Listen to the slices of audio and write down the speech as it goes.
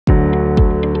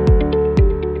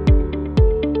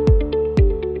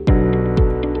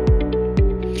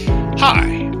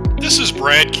This is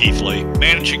Brad Keithley,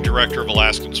 Managing Director of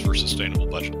Alaskans for Sustainable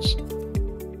Budgets.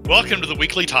 Welcome to the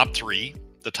weekly Top 3,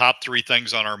 the top 3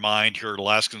 things on our mind here at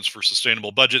Alaskans for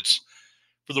Sustainable Budgets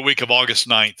for the week of August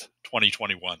 9th,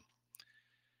 2021.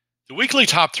 The weekly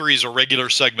Top 3 is a regular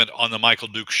segment on The Michael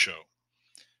Dukes Show.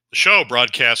 The show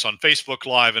broadcasts on Facebook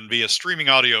Live and via streaming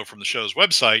audio from the show's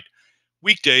website,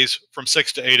 weekdays from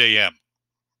 6 to 8 a.m.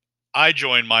 I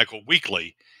join Michael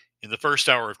weekly in the first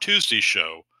hour of Tuesday's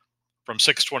show from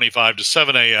 6:25 to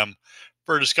 7 a.m.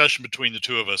 for a discussion between the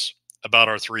two of us about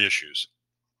our 3 issues.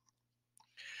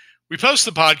 We post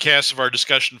the podcast of our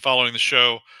discussion following the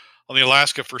show on the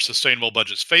Alaska for Sustainable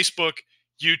Budgets Facebook,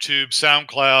 YouTube,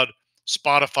 SoundCloud,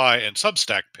 Spotify, and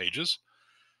Substack pages,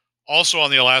 also on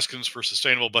the Alaskans for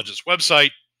Sustainable Budgets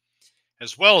website,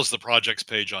 as well as the project's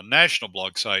page on national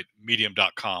blog site,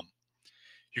 medium.com.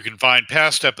 You can find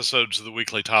past episodes of the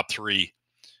weekly Top 3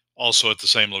 also at the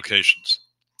same locations.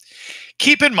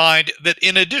 Keep in mind that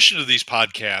in addition to these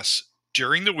podcasts,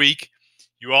 during the week,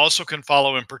 you also can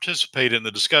follow and participate in the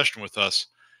discussion with us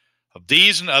of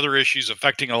these and other issues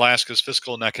affecting Alaska's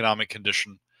fiscal and economic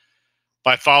condition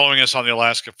by following us on the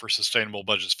Alaska for Sustainable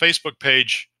Budgets Facebook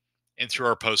page and through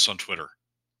our posts on Twitter.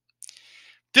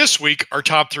 This week, our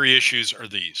top 3 issues are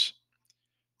these.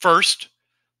 First,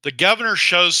 the governor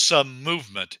shows some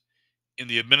movement in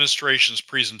the administration's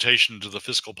presentation to the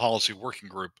Fiscal Policy Working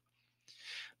Group,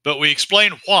 but we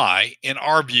explain why, in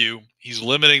our view, he's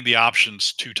limiting the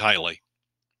options too tightly.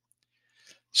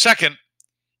 Second,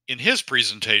 in his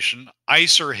presentation,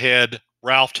 ISER head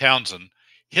Ralph Townsend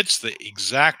hits the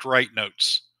exact right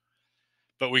notes,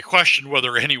 but we question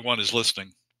whether anyone is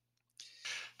listening.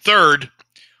 Third,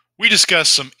 we discuss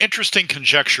some interesting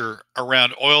conjecture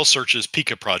around Oil Search's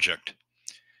Pikka project,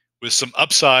 with some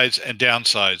upsides and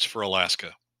downsides for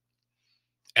Alaska.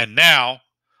 And now,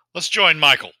 let's join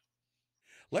Michael.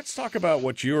 Let's talk about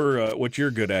what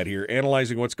you're good at here,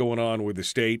 analyzing what's going on with the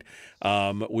state.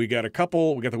 We got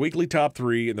the weekly top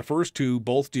 3, and the first 2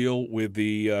 both deal with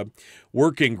the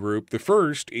working group. The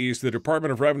first is the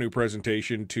Department of Revenue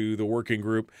presentation to the working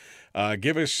group.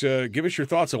 Give us your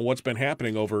thoughts on what's been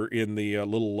happening over in the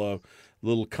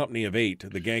little company of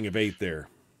 8, the gang of 8 there.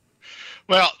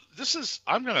 Well,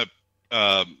 I'm going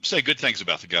to say good things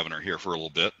about the governor here for a little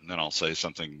bit, and then I'll say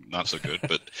something not so good.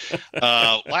 But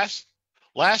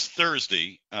last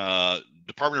Thursday,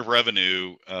 Department of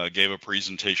Revenue gave a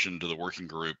presentation to the working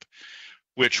group,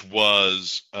 which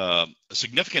was a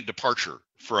significant departure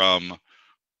from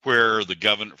where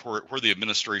the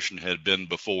administration had been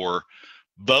before,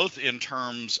 both in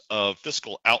terms of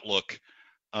fiscal outlook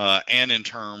and in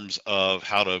terms of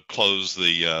how to close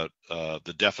the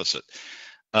deficit.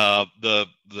 There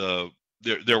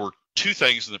were 2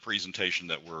 things in the presentation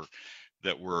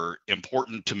that were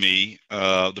important to me.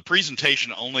 The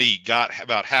presentation only got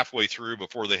about halfway through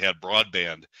before they had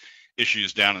broadband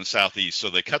issues down in Southeast, so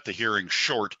they cut the hearing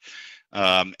short,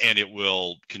 and it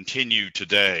will continue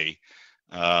today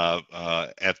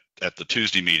at the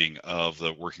Tuesday meeting of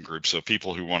the working group. So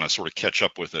people who want to sort of catch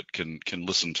up with it can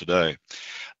listen today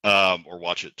or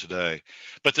watch it today.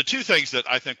 But the 2 things that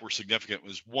I think were significant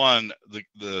was, one,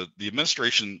 the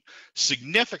administration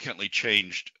significantly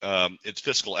changed its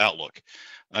fiscal outlook.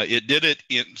 It did it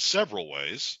in several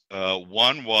ways.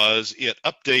 One was it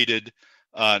updated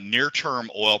near-term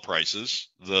oil prices.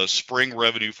 The spring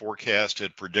revenue forecast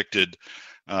had predicted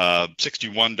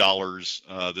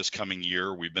 $61 this coming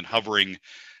year. We've been hovering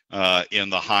in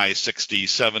the high $60,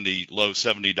 $70, low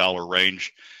 $70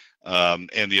 range.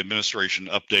 And the administration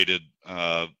updated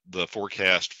the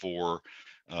forecast for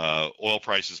oil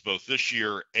prices both this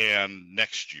year and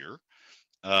next year.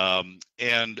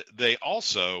 And they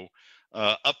also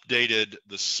updated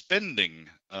the spending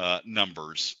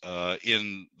numbers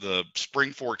in the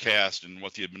spring forecast, and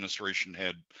what the position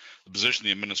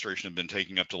the administration had been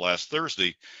taking up to last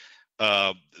Thursday.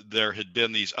 There had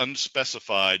been these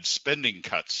unspecified spending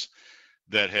cuts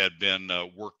that had been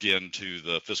worked into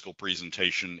the fiscal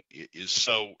presentation, is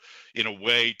so in a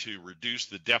way to reduce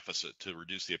the deficit, to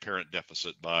reduce the apparent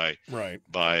deficit by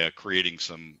creating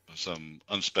some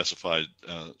unspecified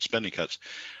spending cuts.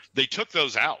 They took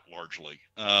those out largely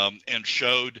and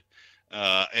showed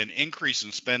an increase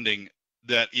in spending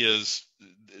that is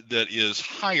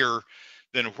higher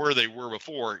than where they were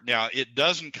before. Now, it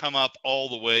doesn't come up all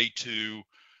the way to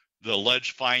the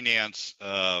ledge finance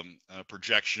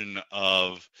projection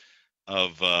of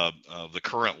the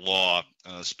current law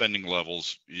spending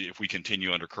levels. If we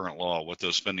continue under current law, what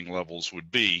those spending levels would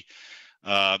be,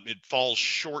 it falls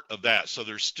short of that. So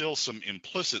there's still some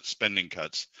implicit spending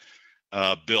cuts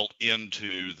built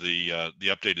into the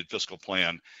updated fiscal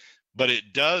plan, but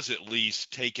it does at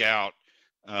least take out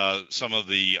some of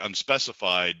the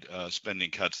unspecified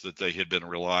spending cuts that they had been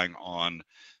relying on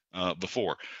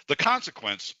before. The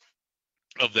consequence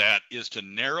of that is to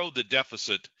narrow the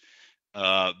deficit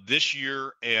this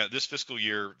year and this fiscal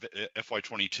year,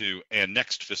 FY22, and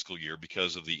next fiscal year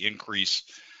because of the increase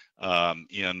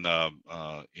in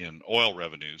oil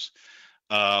revenues,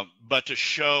 but to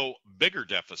show bigger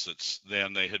deficits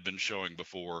than they had been showing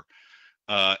before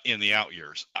in the out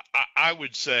years. I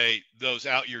would say those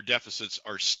out year deficits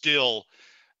are still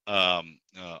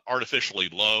artificially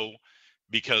low,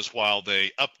 because while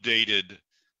they updated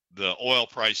the oil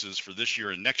prices for this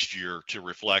year and next year to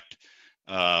reflect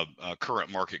current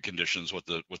market conditions, what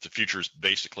the futures,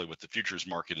 basically what the futures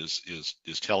market is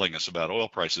telling us about oil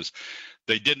prices,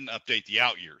 they didn't update the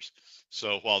out years.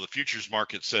 So while the futures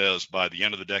market says by the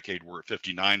end of the decade we're at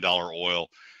 $59 oil,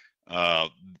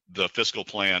 the fiscal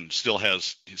plan still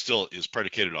is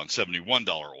predicated on $71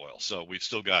 oil. So we've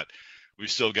still got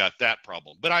that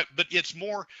problem. But it's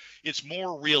more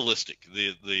realistic.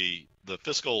 The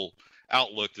fiscal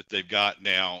outlook that they've got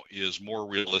now is more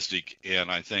realistic,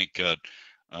 and I think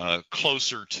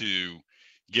closer to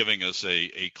giving us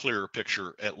a clearer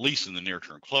picture, at least in the near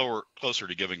term, closer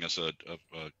to giving us a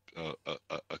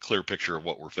clear picture of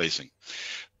what we're facing.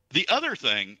 The other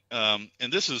thing, and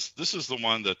this is the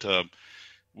one that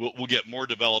we'll get more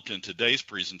developed in today's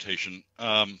presentation,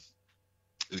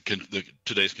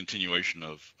 today's continuation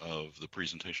of the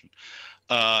presentation,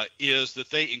 is that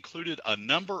they included a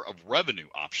number of revenue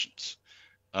options.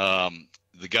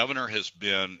 The governor has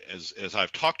been, as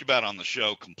I've talked about on the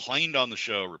show, complained on the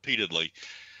show repeatedly.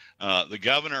 The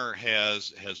governor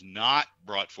has not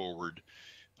brought forward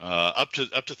up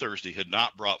to Thursday, had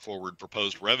not brought forward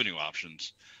proposed revenue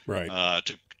options, right,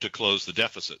 to close the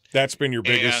deficit. That's been your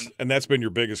biggest, and that's been your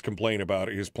biggest complaint about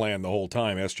his plan the whole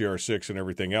time, SGR 6 and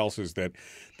everything else, is that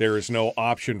there is no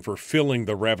option for filling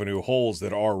the revenue holes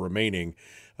that are remaining.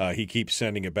 He keeps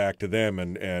sending it back to them,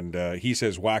 and he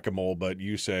says whack-a-mole, but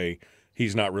you say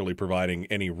he's not really providing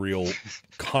any real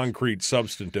concrete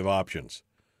substantive options.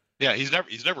 Yeah, he's never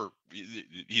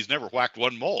whacked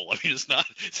one mole. I mean, it's not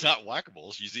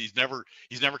whack-a-moles. He's never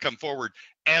come forward,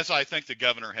 as I think the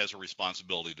governor has a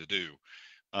responsibility to do.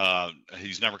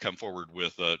 He's never come forward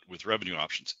with revenue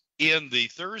options. In the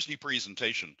Thursday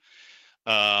presentation,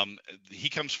 he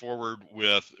comes forward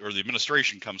with, or the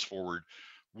administration comes forward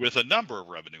with, a number of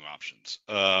revenue options,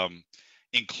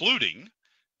 including,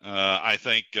 I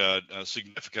think,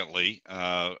 significantly,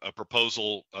 a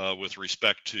proposal with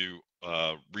respect to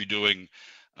redoing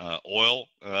oil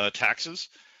taxes,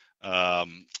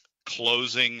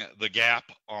 closing the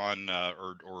gap on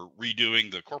or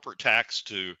redoing the corporate tax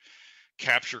to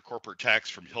capture corporate tax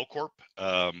from Hilcorp.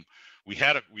 We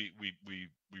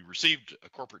received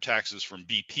corporate taxes from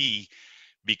BP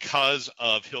because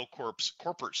of Hilcorp's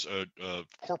corporate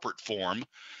form,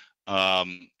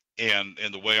 and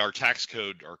the way our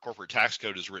corporate tax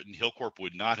code is written, Hilcorp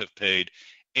would not have paid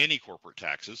any corporate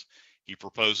taxes. He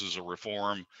proposes a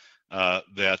reform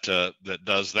that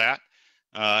does that.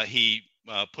 He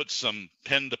puts some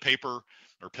pen to paper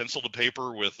or pencil to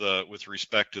paper with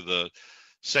respect to the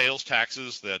sales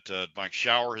taxes that Mike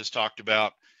Shower has talked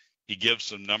about. He gives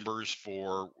some numbers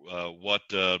for what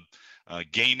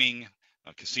gaming,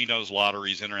 casinos,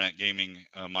 lotteries, internet gaming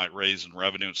might raise in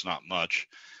revenue. It's not much.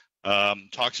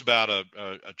 Talks about a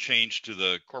change to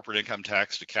the corporate income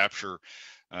tax to capture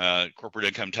corporate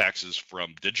income taxes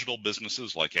from digital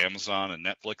businesses like Amazon and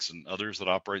Netflix and others that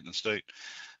operate in the state.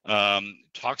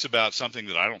 Talks about something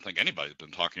that I don't think anybody's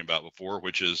been talking about before,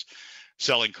 which is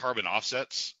selling carbon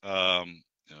offsets,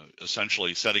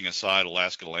 essentially setting aside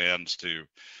Alaska lands to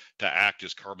act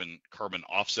as carbon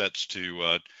offsets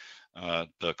to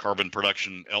the carbon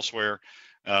production elsewhere.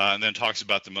 And then talks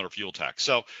about the motor fuel tax.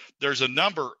 So there's a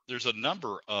number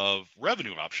of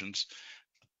revenue options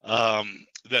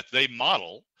that they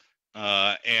model,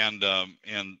 and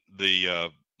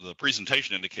the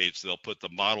presentation indicates they'll put the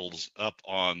models up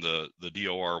on the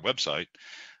DOR website,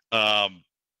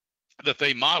 that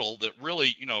they model that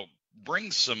really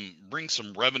bring some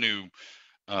revenue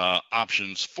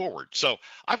options forward. So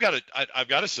I've got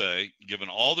to say, given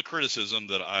all the criticism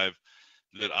that I've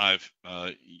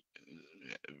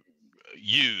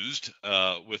used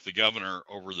with the governor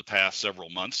over the past several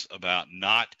months about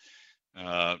not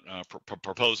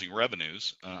proposing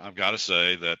revenues, I've got to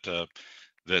say that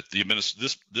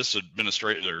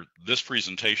this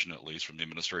presentation, at least from the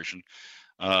administration,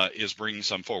 is bringing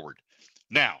some forward.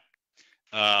 Now,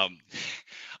 I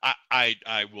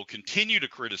will continue to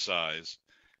criticize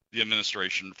the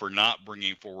administration for not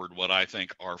bringing forward what I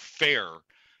think are fair,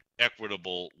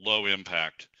 equitable, low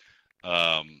impact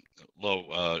economic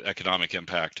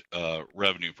impact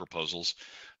revenue proposals.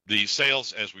 The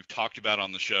sales, as we've talked about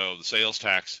on the show, the sales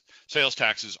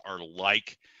taxes are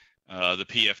like the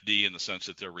PFD in the sense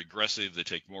that they're regressive. They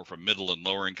take more from middle and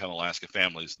lower income Alaska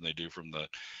families than they do from the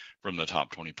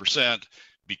top 20%.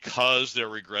 Because they're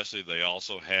regressive, they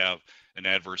also have an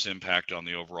adverse impact on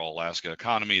the overall Alaska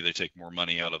economy. They take more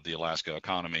money out of the Alaska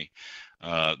economy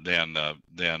than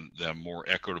more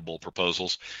equitable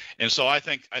proposals. And so I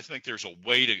think there's a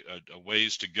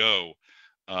ways to go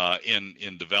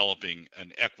in developing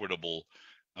an equitable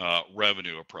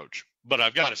revenue approach. But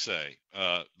I've got to say,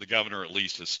 the governor at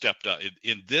least has stepped up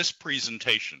in this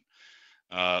presentation.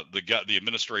 The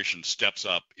administration steps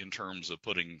up in terms of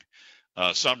putting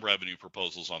some revenue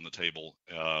proposals on the table,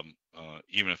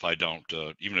 even if I don't,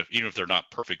 even if they're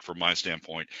not perfect from my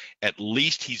standpoint. At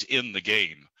least he's in the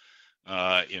game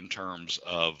in terms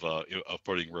of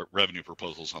putting revenue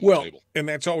proposals on the table. And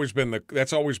that's always been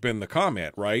the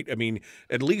comment, right? I mean,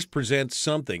 at least present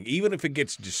something, even if it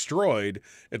gets destroyed.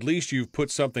 At least you've put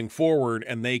something forward,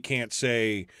 and they can't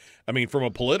say. I mean, from a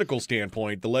political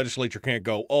standpoint, the legislature can't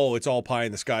go, oh, it's all pie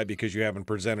in the sky because you haven't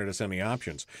presented us any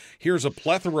options. Here's a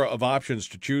plethora of options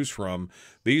to choose from.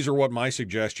 These are what my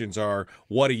suggestions are.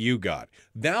 What do you got?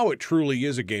 Now it truly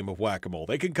is a game of whack-a-mole.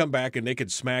 They can come back and they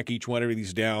could smack each one of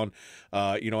these down.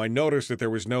 I noticed that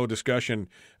there was no discussion,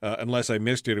 unless I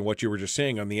missed it in what you were just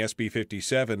saying, on the SB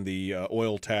 57, the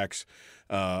oil tax,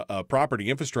 property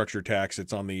infrastructure tax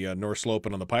that's on the North Slope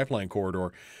and on the pipeline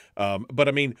corridor. But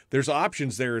I mean, there's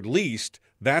options there at least.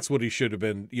 That's what he should have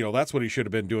been. That's what he should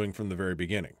have been doing from the very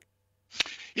beginning.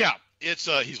 Yeah, it's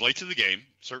he's late to the game.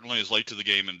 Certainly is late to the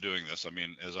game in doing this. I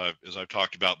mean, as I've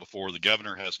talked about before, the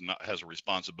governor has a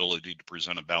responsibility to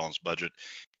present a balanced budget.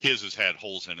 His has had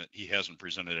holes in it. He hasn't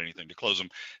presented anything to close them.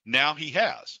 Now he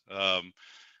has. And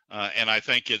I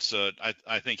think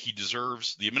I think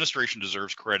the administration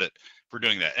deserves credit for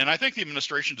doing that. And I think the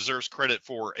administration deserves credit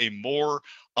for a more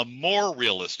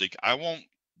realistic, I won't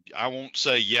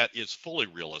say yet it's fully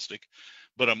realistic,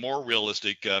 but a more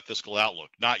realistic fiscal outlook.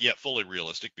 Not yet fully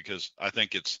realistic, because I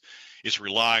think it's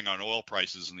relying on oil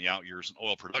prices in the out years and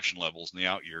oil production levels in the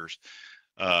out years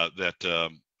that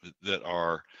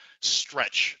are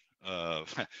stretch,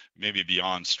 maybe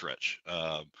beyond stretch.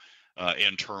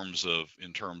 In terms of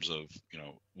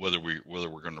whether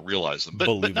we're going to realize them,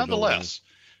 but nonetheless,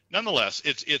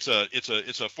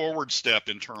 it's a forward step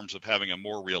in terms of having a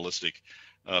more realistic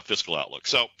fiscal outlook.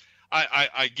 So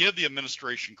I give the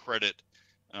administration credit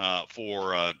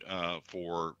for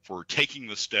taking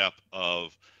the step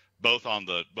of both on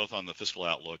the fiscal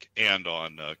outlook and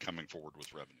on coming forward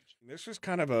with revenues. This was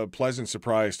kind of a pleasant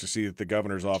surprise to see that the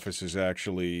governor's office is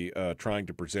actually trying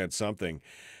to present something.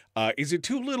 Is it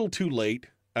too little, too late?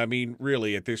 I mean,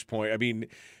 really, at this point, I mean,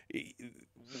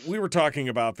 we were talking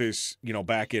about this,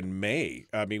 back in May.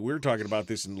 I mean, we were talking about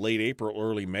this in late April,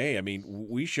 early May. I mean,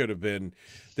 there should have been,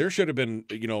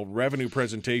 revenue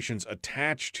presentations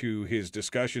attached to his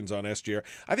discussions on SGR.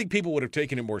 I think people would have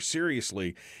taken it more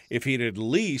seriously if he'd at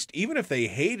least, even if they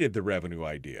hated the revenue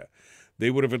idea, they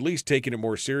would have at least taken it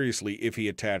more seriously if he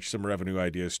attached some revenue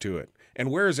ideas to it. And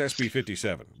where is SB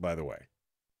 57, by the way?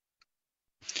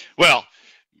 Well,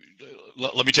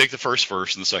 let me take the first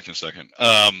and the second.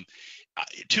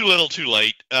 Too little, too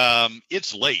late.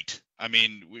 It's late. I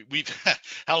mean, we've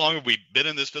how long have we been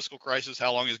in this fiscal crisis?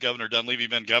 How long has Governor Dunleavy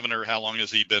been governor? How long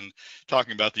has he been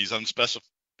talking about these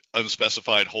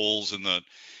unspecified holes in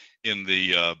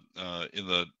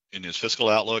his fiscal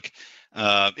outlook?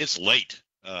 It's late,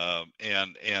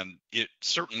 and it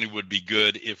certainly would be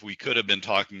good if we could have been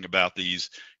talking about these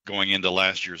going into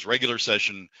last year's regular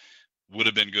session. Would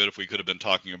have been good if we could have been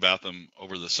talking about them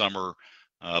over the summer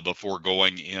before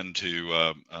going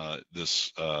into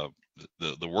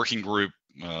the working group.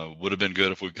 Would have been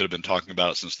good if we could have been talking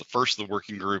about it since the first of the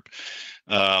working group.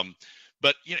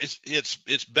 But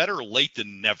it's better late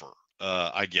than never,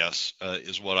 I guess,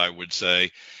 is what I would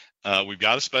say. We've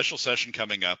got a special session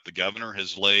coming up. The governor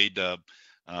has laid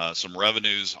some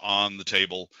revenues on the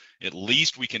table. At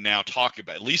least we can now talk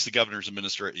about, at least the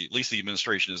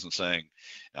administration isn't saying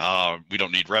we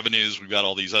don't need revenues, we've got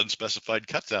all these unspecified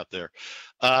cuts out there.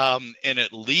 And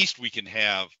at least we can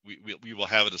we will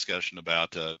have a discussion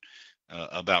about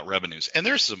revenues. And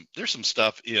there's some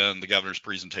stuff in the governor's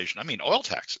presentation. I mean, oil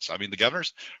taxes. I mean, the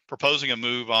governor's proposing a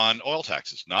move on oil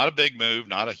taxes. Not a big move,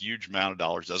 not a huge amount of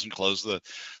dollars, doesn't close the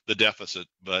deficit,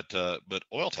 but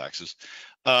oil taxes.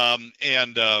 We're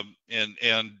going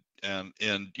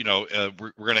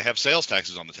to have sales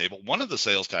taxes on the table. One of the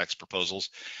sales tax proposals,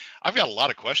 I've got a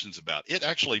lot of questions about. It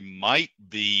actually might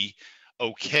be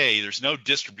okay. There's no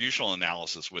distributional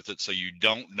analysis with it, so you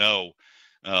don't know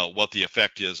what the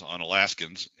effect is on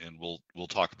Alaskans, and we'll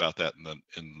talk about that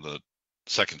in the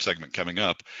second segment coming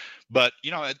up. But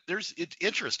it's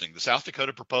interesting. The South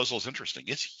Dakota proposal is interesting.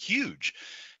 It's huge.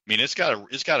 I mean, it's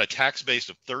got a tax base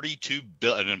of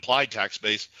an implied tax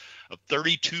base of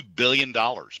 $32 billion.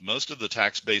 Most of the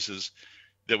tax bases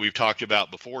that we've talked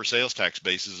about before, sales tax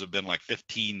bases, have been like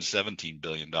 $15-17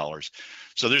 billion.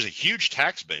 So there's a huge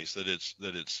tax base that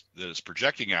it's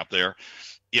projecting out there.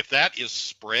 If that is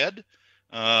spread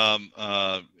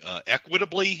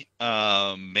equitably,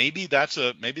 maybe that's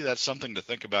something to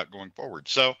think about going forward.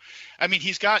 So, I mean,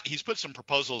 he's put some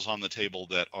proposals on the table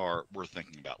that are worth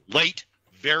thinking about. Late,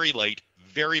 very late,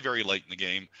 very, very late in the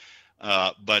game,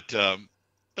 but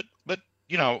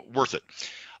worth it.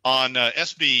 On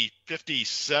SB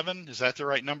 57, is that the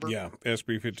right number? Yeah,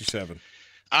 SB 57.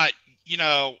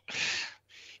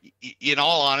 In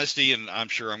all honesty, and I'm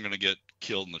sure I'm going to get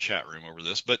killed in the chat room over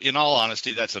this, but in all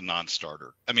honesty, that's a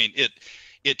non-starter. I mean,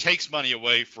 it takes money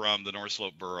away from the North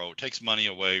Slope Borough. It takes money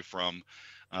away from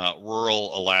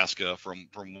rural Alaska, from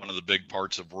one of the big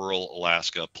parts of rural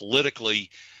Alaska.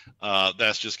 Politically,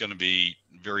 that's just going to be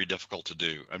very difficult to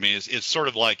do. I mean, it's sort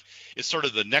of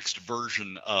the next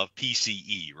version of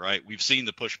PCE, right? We've seen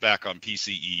the pushback on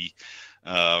PCE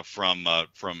from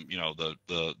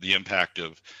the impact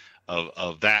of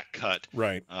that cut,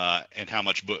 right? And how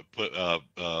much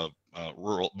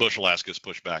rural Bush Alaska's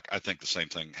pushback. I think the same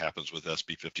thing happens with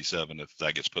SB 57 if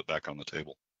that gets put back on the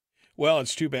table. Well,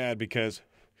 it's too bad because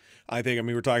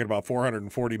we're talking about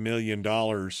 $440 million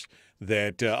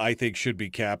that I think should be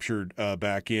captured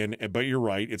back in. But you're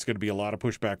right. It's going to be a lot of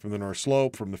pushback from the North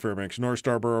Slope, from the Fairbanks North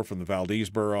Star Borough, from the Valdez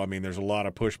Borough. I mean, there's a lot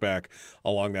of pushback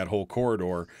along that whole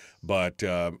corridor. But,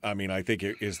 I think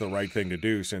it is the right thing to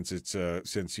do since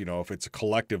if it's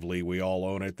collectively we all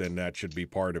own it, then that should be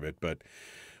part of it. But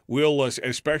we'll,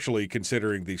 especially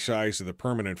considering the size of the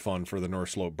permanent fund for the North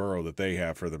Slope Borough that they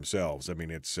have for themselves. I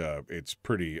mean, it's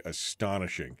pretty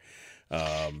astonishing.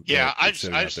 I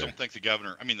just don't think the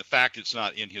governor. I mean, the fact it's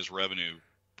not in his revenue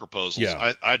proposals.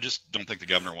 Yeah. I just don't think the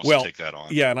governor wants to take that on.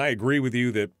 Yeah, and I agree with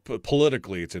you that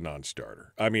politically it's a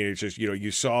non-starter. I mean, it's just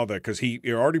you saw that because he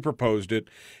already proposed it,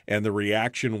 and the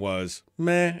reaction was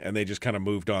meh, and they just kind of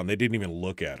moved on. They didn't even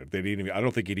look at it. I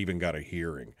don't think it even got a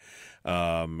hearing.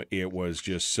 It was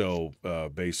just so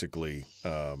basically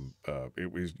so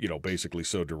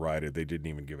derided they didn't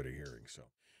even give it a hearing. So.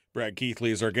 Brad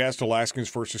Keithley is our guest, Alaskans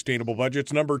for Sustainable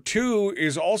Budgets. Number 2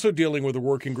 is also dealing with a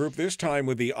working group, this time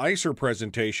with the ISER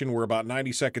presentation. We're about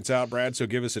 90 seconds out, Brad, so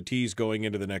give us a tease going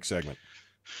into the next segment.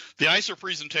 The ISER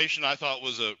presentation I thought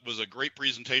was a great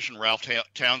presentation. Ralph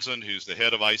Townsend, who's the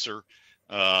head of ISER,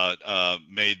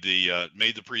 made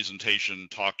the presentation,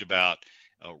 talked about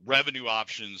revenue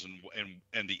options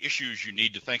and the issues you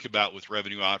need to think about with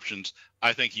revenue options.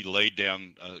 I think he laid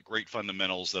down great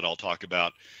fundamentals that I'll talk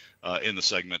about in the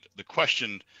segment. The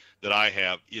question that I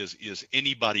have is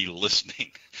anybody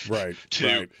listening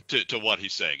to what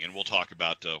he's saying? And we'll talk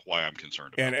about why I'm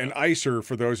concerned about and ISER,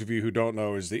 for those of you who don't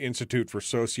know, is the Institute for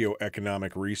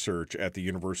Socioeconomic Research at the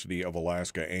University of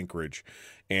Alaska Anchorage.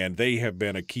 And they have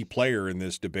been a key player in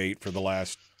this debate for the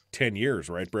last 10 years,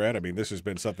 right, Brad? I mean, this has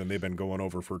been something they've been going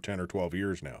over for 10 or 12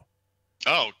 years now.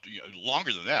 Oh,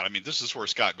 longer than that. I mean, this is where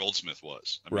Scott Goldsmith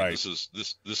was. I mean, right.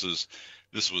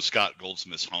 This was Scott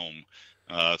Goldsmith's home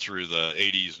through the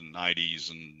 80s and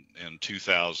 90s and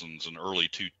 2000s and early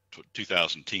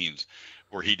 2010s,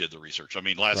 where he did the research. I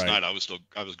mean, last night I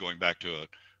was going back to a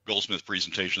Goldsmith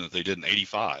presentation that they did in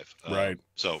 '85. Right.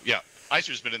 So yeah,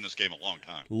 ISER's been in this game a long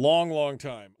time. Long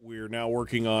time. We're now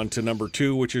working on to number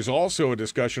 2, which is also a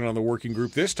discussion on the working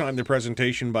group. This time, the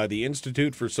presentation by the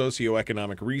Institute for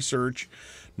Socioeconomic Research,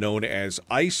 known as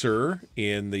ISER,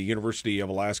 in the University of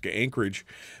Alaska Anchorage.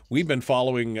 We've been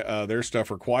following their stuff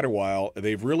for quite a while.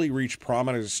 They've really reached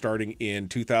prominence starting in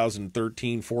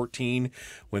 2013-14,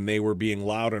 when they were being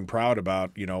loud and proud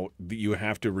about, you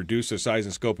have to reduce the size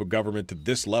and scope of government to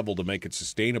this level to make it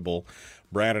sustainable.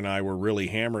 Brad and I were really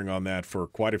hammering on that for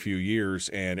quite a few years,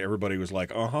 and everybody was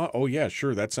like, oh yeah,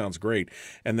 sure, that sounds great.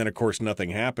 And then, of course,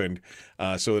 nothing happened.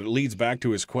 So it leads back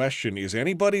to his question, is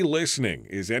anybody listening?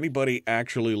 Is anybody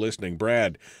actually listening?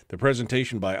 Brad, the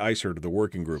presentation by ISER to the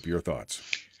working group, your thoughts?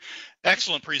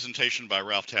 Excellent presentation by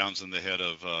Ralph Townsend, the head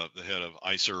of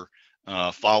ISER,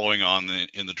 following on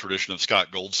in the tradition of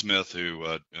Scott Goldsmith,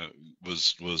 who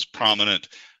was prominent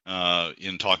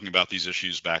in talking about these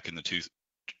issues back in the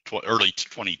early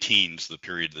 2010s, the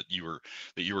period that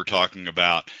you were talking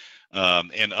about,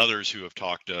 and others who have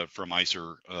talked from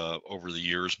ISER over the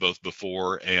years, both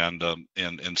before and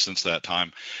since that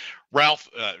time. Ralph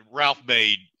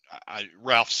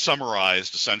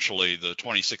summarized essentially the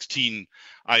 2016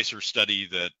 ISER study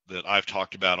that I've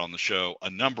talked about on the show a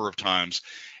number of times,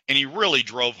 and he really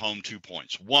drove home 2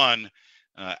 points. One,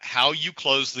 how you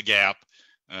close the gap,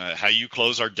 how you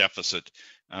close our deficit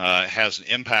has an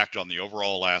impact on the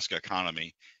overall Alaska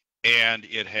economy, and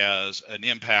it has an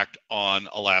impact on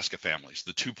Alaska families.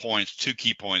 The 2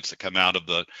 key points that come out of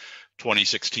the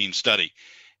 2016 study.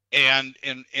 And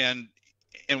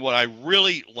what I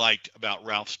really liked about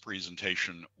Ralph's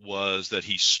presentation was that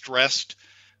he stressed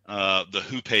the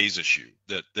who pays issue,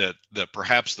 that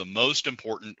perhaps the most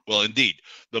important, well, indeed,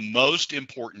 the most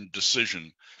important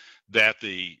decision that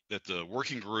the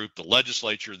working group, the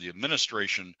legislature, the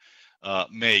administration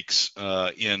makes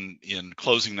in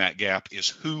closing that gap is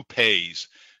who pays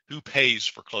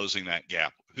for closing that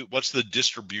gap. What's the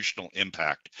distributional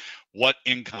impact? What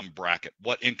income bracket,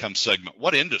 what income segment,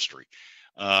 what industry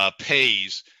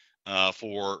pays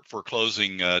for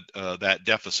closing that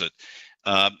deficit?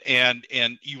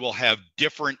 And you will have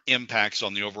different impacts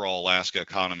on the overall Alaska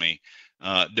economy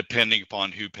depending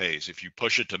upon who pays. If you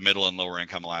push it to middle and lower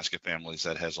income Alaska families,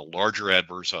 that has a larger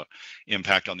adverse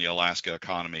impact on the Alaska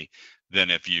economy than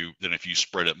if you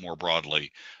spread it more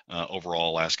broadly over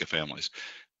all Alaska families.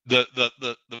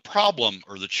 The problem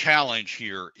or the challenge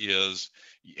here is,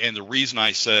 and the reason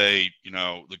I say,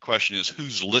 the question is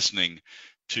who's listening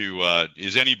to,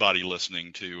 is anybody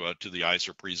listening to the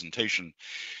ISER presentation?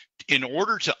 In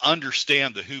order to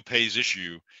understand the who pays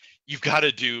issue, you've got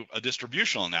to do a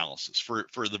distributional analysis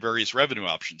for the various revenue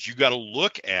options. You've got to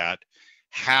look at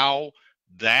how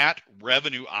that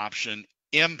revenue option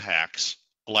impacts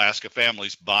Alaska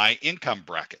families by income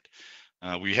bracket.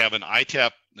 We have an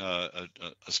ITEP, a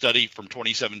study from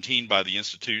 2017 by the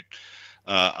Institute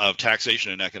of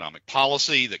Taxation and Economic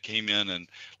Policy that came in and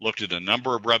looked at a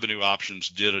number of revenue options,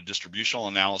 did a distributional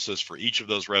analysis for each of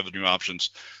those revenue options,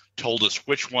 told us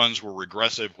which ones were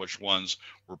regressive, which ones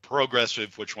were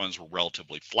progressive, which ones were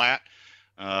relatively flat,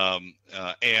 and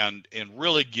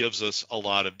really gives us a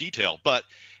lot of detail. But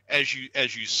as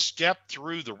you step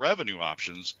through the revenue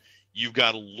options, you've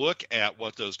got to look at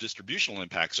what those distributional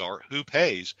impacts are, who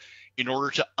pays, in order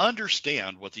to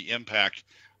understand what the impact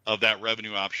of that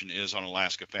revenue option is on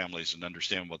Alaska families and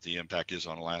understand what the impact is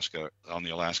on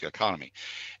the Alaska economy.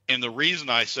 And the reason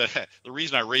I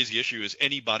raise the issue is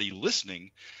anybody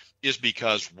listening is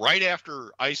because right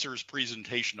after ISER's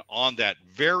presentation on that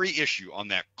very issue, on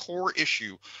that core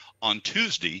issue on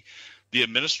Tuesday, the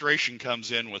administration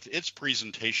comes in with its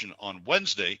presentation on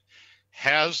Wednesday,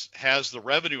 has the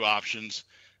revenue options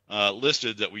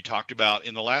listed that we talked about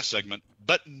in the last segment,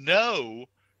 but no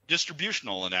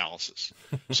distributional analysis.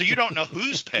 So you don't know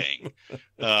who's paying.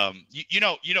 You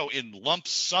know, in lump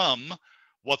sum,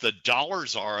 what the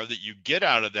dollars are that you get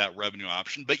out of that revenue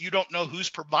option, but you don't know who's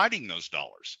providing those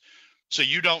dollars. So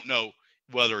you don't know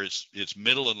whether it's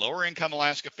middle and lower income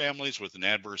Alaska families with an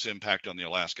adverse impact on the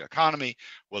Alaska economy,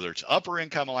 whether it's upper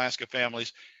income Alaska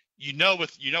families.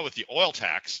 With the oil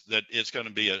tax that it's going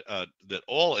to be the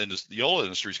oil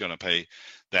industry is going to pay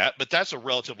that, but that's a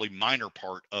relatively minor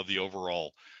part of the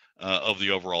overall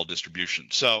distribution.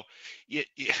 So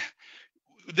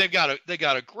they got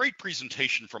a great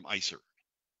presentation from ISER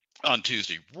on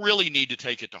Tuesday. Really need to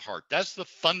take it to heart. That's the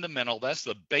fundamental. That's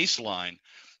the baseline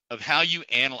of how you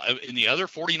analyze in the other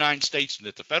 49 states and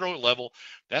at the federal level.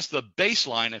 That's the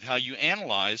baseline of how you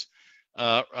analyze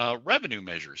revenue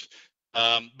measures.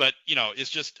 But it's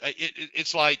just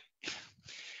it's like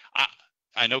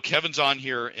I know Kevin's on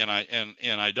here, and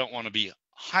I don't want to be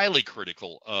highly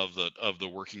critical of the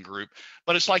working group,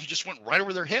 but it's like it just went right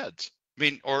over their heads. I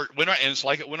mean, and it's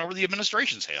like it went over the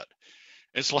administration's head.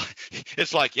 It's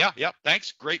like yeah,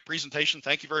 thanks, great presentation,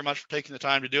 thank you very much for taking the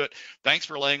time to do it. Thanks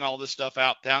for laying all this stuff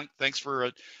out. Thanks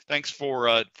for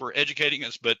educating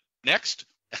us. But next,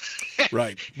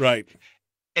 right.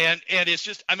 And it's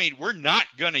just, I mean, we're not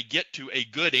going to get to a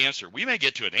good answer. We may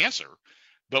get to an answer,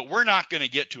 but we're not going to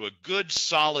get to a good,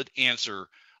 solid answer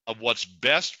of what's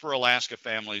best for Alaska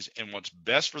families and what's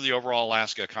best for the overall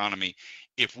Alaska economy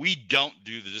if we don't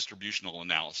do the distributional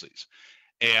analyses.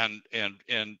 And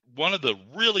one of the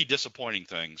really disappointing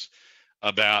things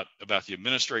about the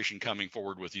administration coming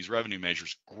forward with these revenue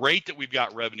measures, great that we've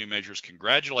got revenue measures.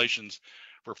 Congratulations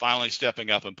for finally stepping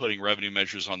up and putting revenue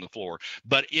measures on the floor.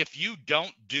 But if you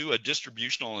don't do a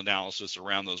distributional analysis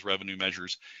around those revenue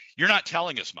measures, you're not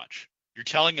telling us much. You're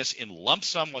telling us in lump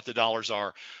sum what the dollars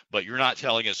are, but you're not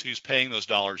telling us who's paying those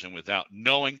dollars. And without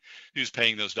knowing who's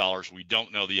paying those dollars, we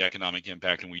don't know the economic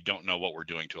impact, and we don't know what we're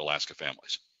doing to Alaska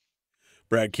families.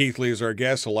 Brad Keithley is our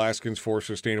guest, Alaskans for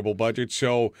Sustainable Budgets.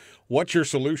 So what's your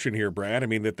solution here, Brad? I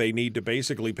mean, that they need to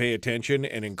basically pay attention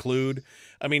and include,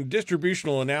 I mean,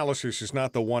 distributional analysis is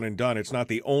not the one and done. It's not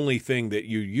the only thing that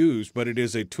you use, but it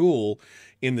is a tool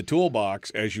in the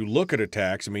toolbox as you look at a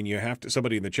tax. I mean, you have to,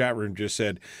 somebody in the chat room just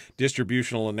said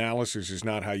distributional analysis is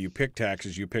not how you pick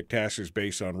taxes. You pick taxes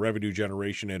based on revenue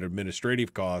generation and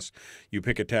administrative costs. You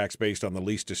pick a tax based on the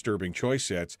least disturbing choice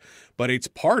sets, but it's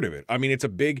part of it. I mean,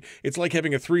 it's like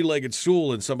having a three-legged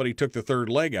stool and somebody took the third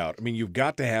leg out. I mean, you've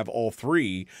got to have all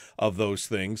three of those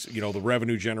things, you know, the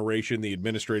revenue generation, the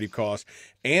administrative costs,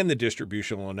 and the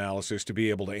distributional analysis to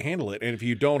be able to handle it. And if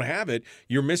you don't have it,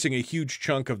 you're missing a huge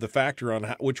chunk of the factor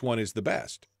on which one is the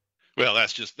best. Well,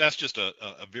 that's just a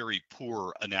very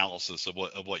poor analysis of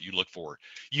what you look for.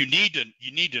 You need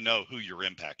to know who you're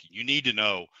impacting. You need to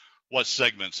know what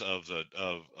segments of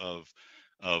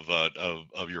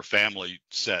your family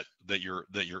set that you're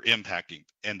impacting,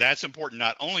 and that's important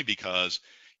not only because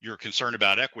you're concerned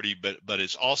about equity, but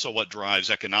it's also what drives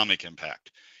economic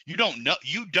impact. You don't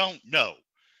know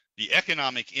the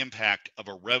economic impact of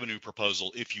a revenue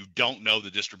proposal if you don't know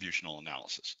the distributional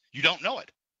analysis. You don't know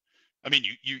it. I mean,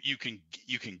 you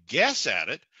can guess at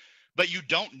it, but you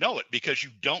don't know it because you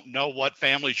don't know what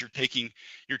families you're taking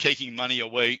money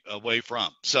away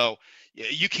from. So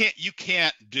you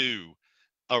can't do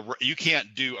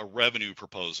a revenue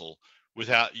proposal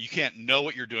without, you can't know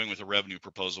what you're doing with a revenue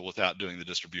proposal without doing the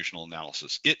distributional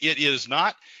analysis. It is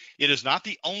not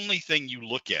the only thing you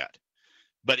look at,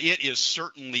 but it is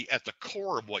certainly at the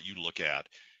core of what you look at,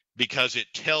 because it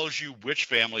tells you which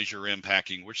families you're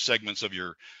impacting, which segments of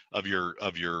your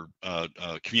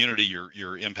community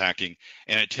you're impacting,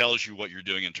 and it tells you what you're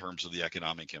doing in terms of the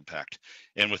economic impact.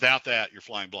 And without that, you're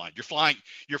flying blind.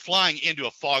 You're flying into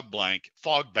a fog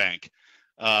bank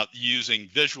using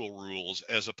visual rules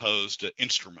as opposed to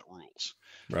instrument rules.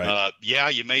 Right. Yeah,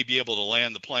 you may be able to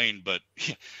land the plane, but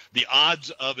the odds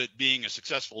of it being a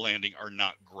successful landing are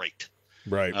not great.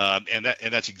 Right. And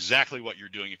that's exactly what you're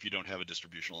doing if you don't have a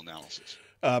distributional analysis.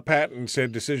 Patton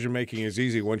said decision making is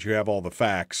easy once you have all the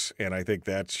facts, and I think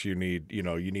that's you need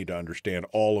to understand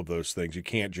all of those things. You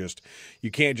can't just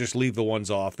leave the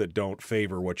ones off that don't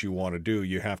favor what you want to do.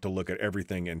 You have to look at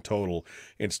everything in total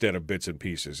instead of bits and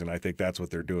pieces, and I think that's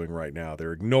what they're doing right now.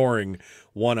 They're ignoring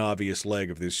one obvious leg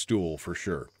of this stool for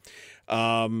sure.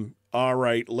 All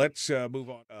right, let's move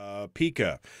on.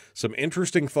 Pikka. Some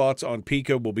interesting thoughts on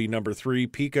Pikka will be number 3.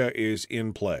 Pikka is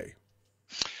in play.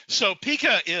 So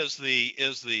Pikka is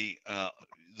the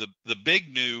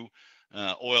big new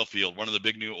oil field, one of the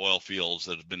big new oil fields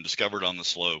that have been discovered on the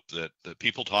slope that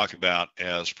people talk about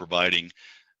as providing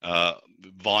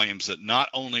volumes that not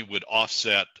only would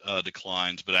offset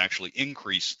declines, but actually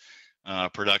increase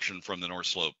production from the North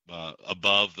Slope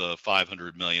above the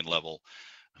 500 million level.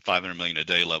 500 million a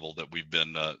day level that we've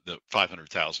been the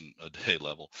 500,000 a day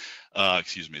level,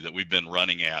 that we've been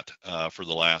running at for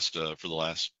the last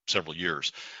several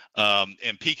years.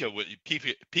 And Pikka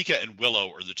and Willow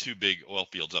are the two big oil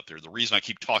fields up there. The reason I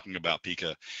keep talking about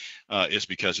Pikka is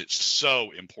because it's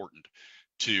so important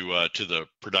to the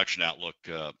production outlook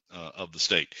of the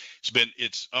state.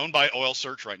 It's owned by Oil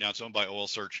Search right now. It's owned by Oil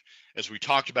Search, as we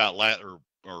talked about,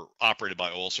 or operated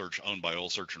by Oil Search, owned by Oil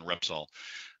Search and Repsol.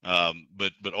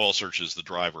 But Oil Search is the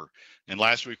driver. And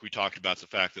last week we talked about the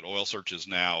fact that Oil Search is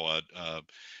now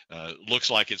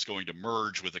looks like it's going to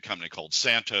merge with a company called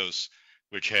Santos,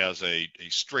 which has a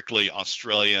strictly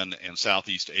Australian and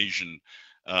Southeast Asian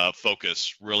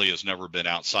focus. Really has never been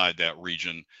outside that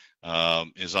region.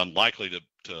 Is unlikely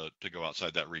to go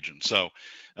outside that region. So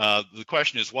the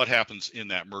question is, what happens in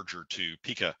that merger to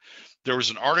Pikka? There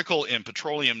was an article in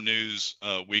Petroleum News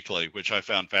Weekly, which I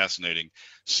found fascinating,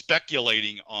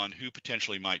 speculating on who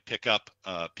potentially might pick up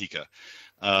Pikka.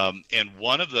 And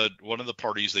one of the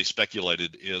parties they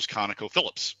speculated is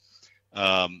ConocoPhillips.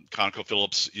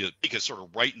 ConocoPhillips, Pikka is sort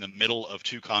of right in the middle of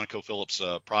two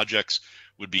ConocoPhillips projects.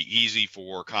 Would be easy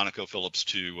for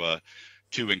ConocoPhillips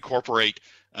to incorporate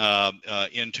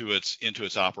into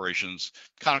its operations.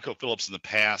 ConocoPhillips in the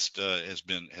past has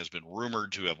been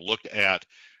rumored to have looked at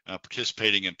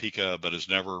participating in Pikka, but has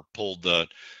never pulled the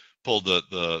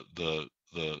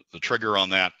trigger on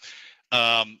that.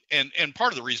 And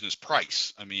part of the reason is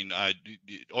price. I mean,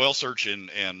 Oil Search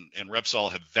and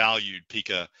Repsol have valued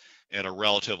Pikka at a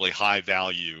relatively high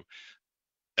value,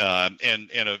 and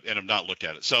have not looked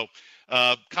at it. So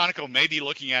Conoco may be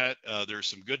looking at it. There's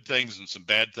some good things and some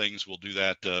bad things. We'll do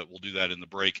that. We'll do that in the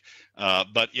break.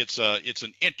 But it's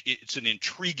an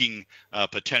intriguing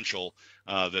potential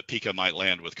that Pikka might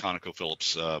land with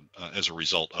ConocoPhillips as a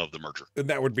result of the merger. And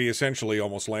that would be essentially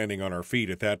almost landing on our feet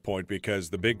at that point, because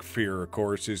the big fear, of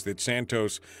course, is that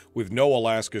Santos, with no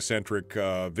Alaska-centric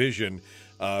vision,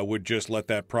 would just let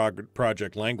that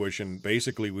project languish, and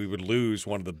basically we would lose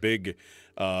one of the big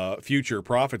future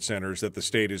profit centers that the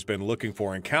state has been looking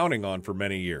for and counting on for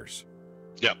many years.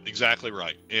 Yeah, exactly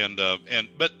right.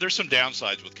 But there's some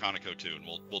downsides with Conoco too, and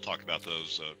we'll talk about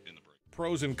those in the break.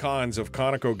 Pros and cons of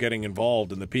Conoco getting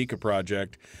involved in the Pikka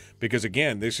project, because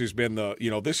again, this has been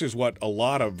this is what a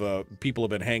lot of people have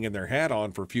been hanging their hat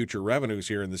on for future revenues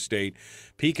here in the state.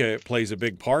 Pikka plays a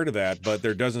big part of that, but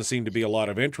there doesn't seem to be a lot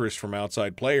of interest from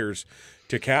outside players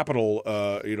to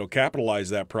capitalize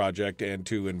that project and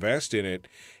to invest in it.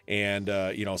 And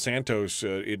Santos,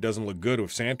 it doesn't look good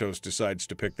if Santos decides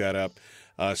to pick that up.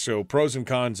 So pros and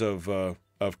cons of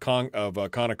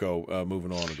Conoco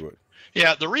moving on into it.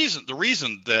 Yeah, the reason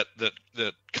that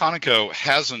Conoco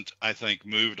hasn't, I think,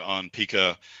 moved on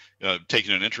Pikka,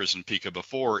 taken an interest in Pikka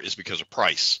before, is because of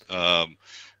price.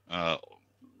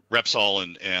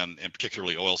 Repsol and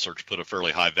particularly Oil Search put a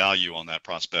fairly high value on that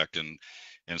prospect, and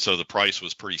so the price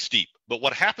was pretty steep. But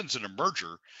what happens in a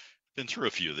merger, been through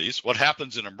a few of these, what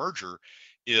happens in a merger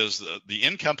is the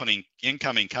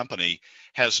incoming company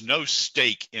has no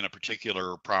stake in a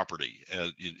particular property.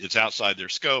 It's outside their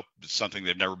scope. It's something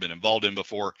they've never been involved in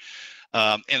before.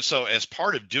 And so as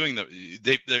part of doing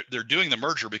they're doing the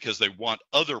merger because they want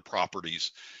other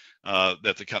properties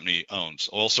that the company owns.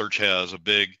 Oil Search has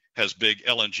big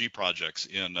LNG projects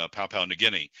in Papua New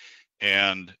Guinea.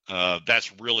 And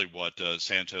that's really what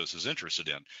Santos is interested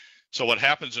in. So what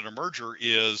happens in a merger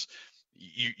is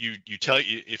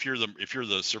if you're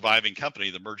the surviving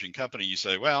company, the merging company, you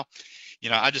say, well,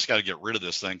 I just got to get rid of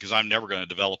this thing because I'm never going to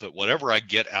develop it. Whatever I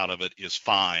get out of it is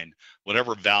fine.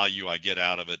 Whatever value I get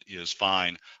out of it is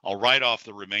fine. I'll write off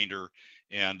the remainder,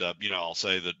 and I'll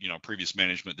say that previous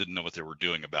management didn't know what they were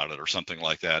doing about it or something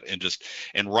like that,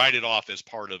 and write it off as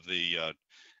part of the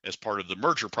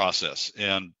merger process.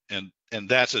 And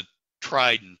that's a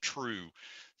tried and true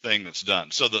thing that's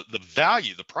done. So the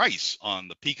value, the price on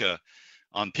the Pikka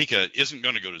isn't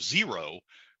going to go to zero,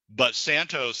 but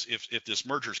Santos, if this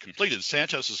merger is completed,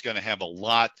 Santos is going to have a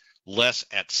lot less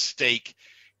at stake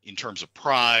in terms of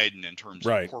pride and in terms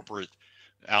of corporate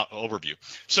overview.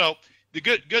 So the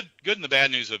good and the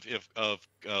bad news of if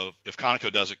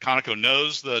Conoco does it, Conoco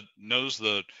knows the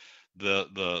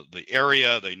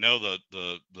area, they know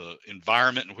the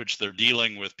environment in which they're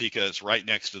dealing with. Pikka is right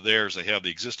next to theirs. They have the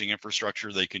existing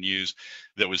infrastructure they can use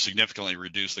that would significantly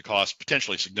reduce the cost,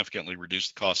 potentially significantly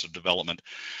reduce the cost of development,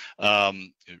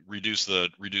 reduce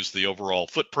the overall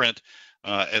footprint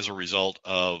as a result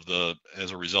of the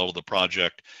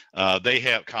project.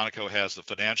 Conoco has the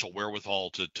financial wherewithal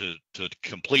to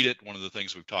complete it. One of the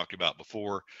things we've talked about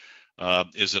before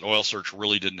is that Oil Search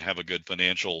really didn't have a good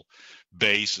financial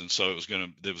base, and so it was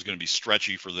going to be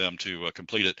stretchy for them to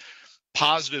complete it.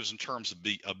 Positives in terms of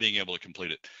being able to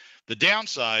complete it. The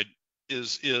downside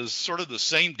is sort of the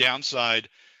same downside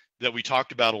that we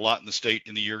talked about a lot in the state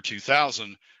in the year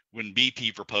 2000 when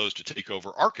BP proposed to take over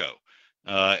ARCO,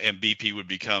 and BP would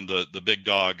become the big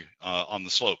dog on the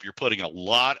slope. You're putting a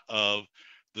lot of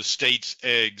the state's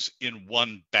eggs in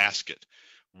one basket.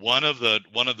 One of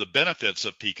the benefits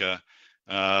of Pikka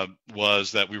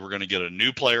was that we were going to get a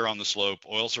new player on the slope,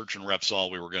 Oil Search and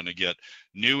Repsol. We were going to get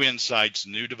new insights,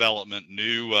 new development,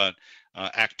 new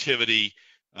activity,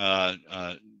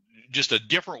 just a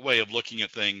different way of looking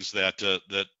at things that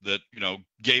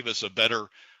gave us a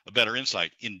better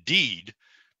insight. Indeed,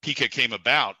 Pikka came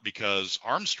about because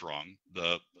Armstrong,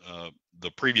 the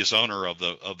previous owner of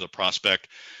the prospect,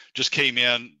 just came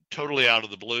in totally out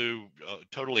of the blue,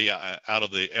 totally out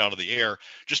of the air,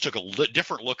 just took a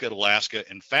different look at Alaska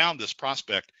and found this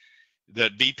prospect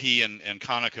that BP and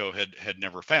Conoco had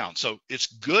never found. So it's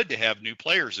good to have new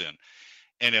players in.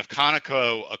 And if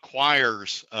Conoco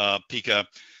acquires Pikka,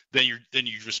 then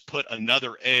you just put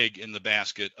another egg in the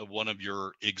basket of one of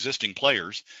your existing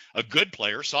players, a good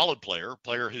player, solid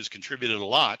player who's contributed a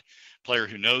lot, player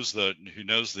who knows the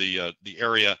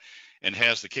area and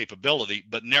has the capability,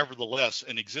 but nevertheless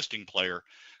an existing player,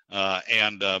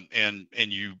 and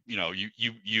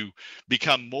you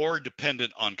become more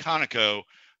dependent on Conoco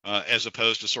as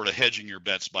opposed to sort of hedging your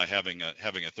bets by having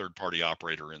a third party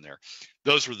operator in there.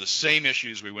 Those were the same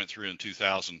issues we went through in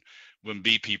 2000 when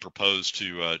BP proposed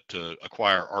to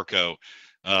acquire ARCO,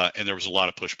 and there was a lot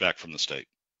of pushback from the state.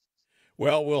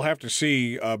 Well, we'll have to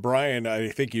see. Brian, I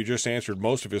think you just answered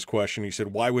most of his question. He said,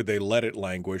 why would they let it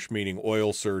languish, meaning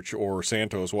Oil Search or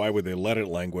Santos? Why would they let it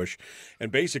languish?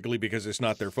 And basically because it's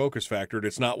not their focus factor.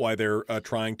 It's not why they're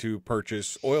trying to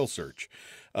purchase Oil Search.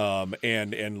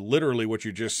 And literally what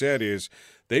you just said is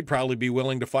they'd probably be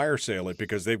willing to fire sale it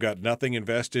because they've got nothing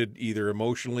invested either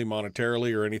emotionally,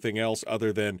 monetarily, or anything else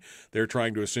other than they're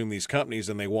trying to assume these companies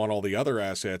and they want all the other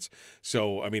assets.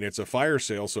 So, I mean, it's a fire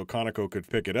sale so Conoco could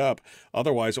pick it up.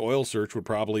 Otherwise, Oil Search would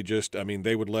probably just, I mean,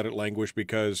 they would let it languish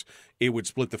because it would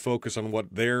split the focus on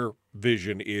what their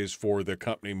vision is for the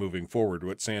company moving forward,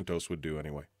 what Santos would do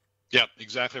anyway. Yeah,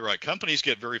 exactly right. Companies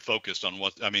get very focused on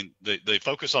what, I mean, they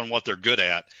focus on what they're good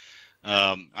at.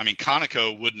 I mean,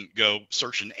 Conoco wouldn't go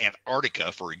search in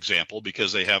Antarctica, for example,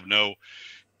 because they have not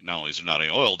only is there not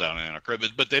any oil down in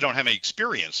Antarctica, but they don't have any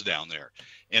experience down there.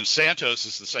 And Santos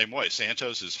is the same way.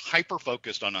 Santos is hyper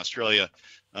focused on Australia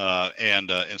and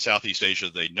Southeast Asia.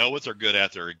 They know what they're good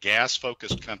at. They're a gas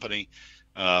focused company.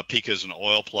 Pikka is an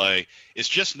oil play. It's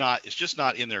just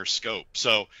not in their scope.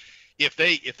 So if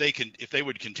they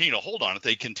would continue to hold on it,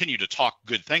 they continue to talk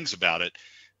good things about it.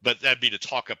 But that'd be to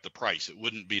talk up the price. It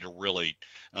wouldn't be to really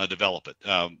develop it.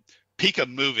 Pikka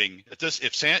moving at this,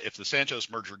 if the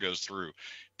Santos merger goes through,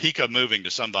 Pikka moving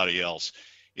to somebody else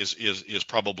is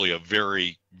probably a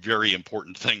very, very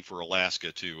important thing for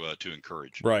Alaska to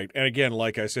encourage. Right, and again,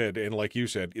 like I said, and like you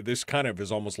said, this kind of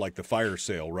is almost like the fire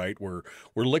sale, right? We're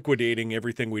liquidating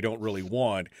everything we don't really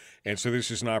want, and so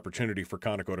this is an opportunity for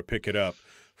Conoco to pick it up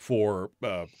for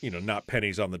not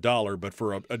pennies on the dollar, but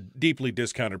for a deeply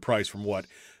discounted price from what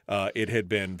it had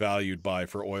been valued by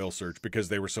for Oil Search because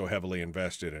they were so heavily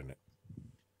invested in it.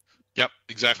 Yep,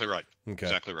 exactly right. Okay.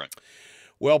 Exactly right.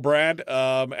 Well, Brad,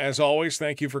 as always,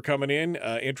 thank you for coming in.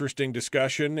 Interesting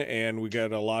discussion, and we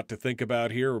got a lot to think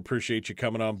about here. We appreciate you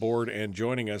coming on board and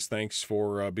joining us. Thanks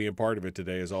for being part of it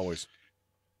today, as always.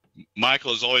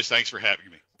 Michael, as always, thanks for having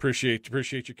me. Appreciate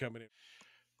you coming in.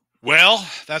 Well,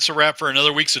 that's a wrap for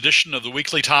another week's edition of the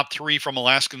Weekly Top 3 from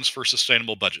Alaskans for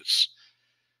Sustainable Budgets.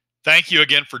 Thank you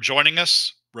again for joining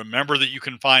us. Remember that you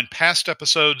can find past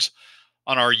episodes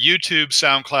on our YouTube,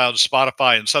 SoundCloud,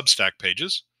 Spotify, and Substack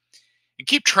pages. And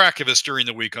keep track of us during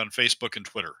the week on Facebook and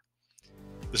Twitter.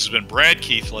 This has been Brad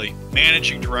Keithley,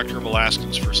 Managing Director of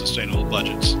Alaskans for Sustainable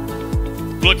Budgets.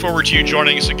 We look forward to you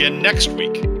joining us again next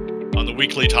week on the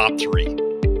Weekly Top 3.